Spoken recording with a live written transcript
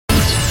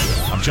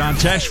John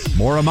Tesh.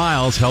 Maura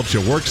Miles helps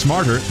you work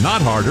smarter,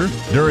 not harder,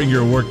 during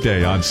your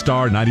workday on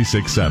Star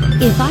 96.7.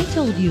 If I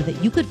told you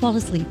that you could fall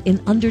asleep in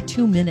under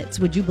 2 minutes,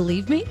 would you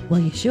believe me? Well,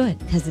 you should,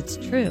 because it's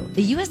true.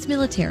 The U.S.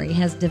 military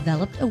has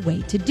developed a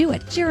way to do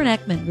it. Sharon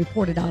Ekman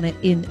reported on it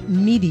in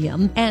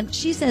Medium, and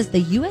she says the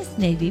U.S.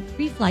 Navy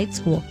pre-flight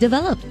school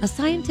developed a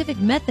scientific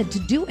method to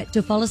do it,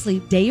 to fall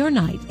asleep day or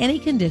night, any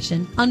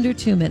condition, under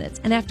 2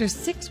 minutes. And after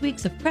 6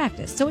 weeks of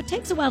practice, so it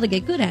takes a while to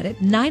get good at it,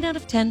 9 out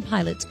of 10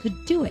 pilots could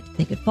do it.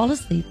 They could fall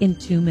asleep in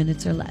 2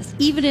 minutes or less.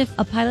 Even if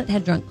a pilot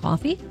had drunk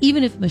coffee,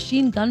 even if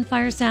machine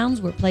gunfire sounds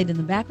were played in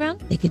the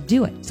background, they could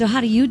do it. So how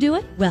do you do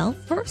it? Well,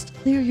 first,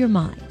 clear your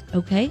mind.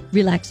 Okay?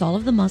 Relax all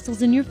of the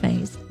muscles in your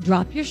face.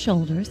 Drop your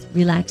shoulders.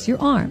 Relax your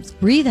arms.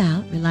 Breathe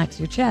out. Relax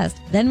your chest.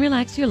 Then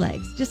relax your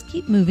legs. Just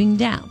keep moving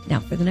down.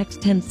 Now, for the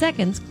next 10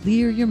 seconds,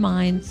 clear your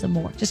mind some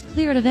more. Just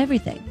clear it of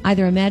everything.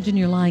 Either imagine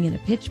you're lying in a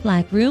pitch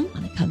black room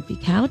on a comfy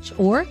couch,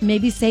 or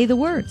maybe say the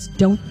words,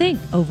 "Don't think,"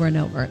 over and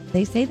over.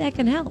 They say that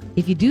can help.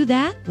 If you do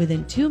that,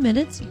 within 2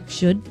 minutes, you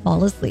should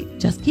fall asleep.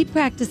 Just keep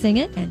practicing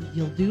it, and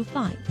you'll do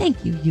fine.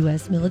 Thank you,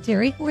 U.S.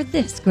 military, for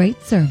this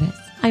great service.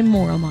 I'm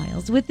Maura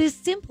Miles with this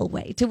simple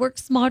way to work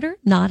smarter,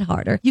 not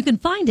harder. You can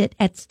find it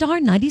at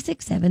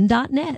star967.net.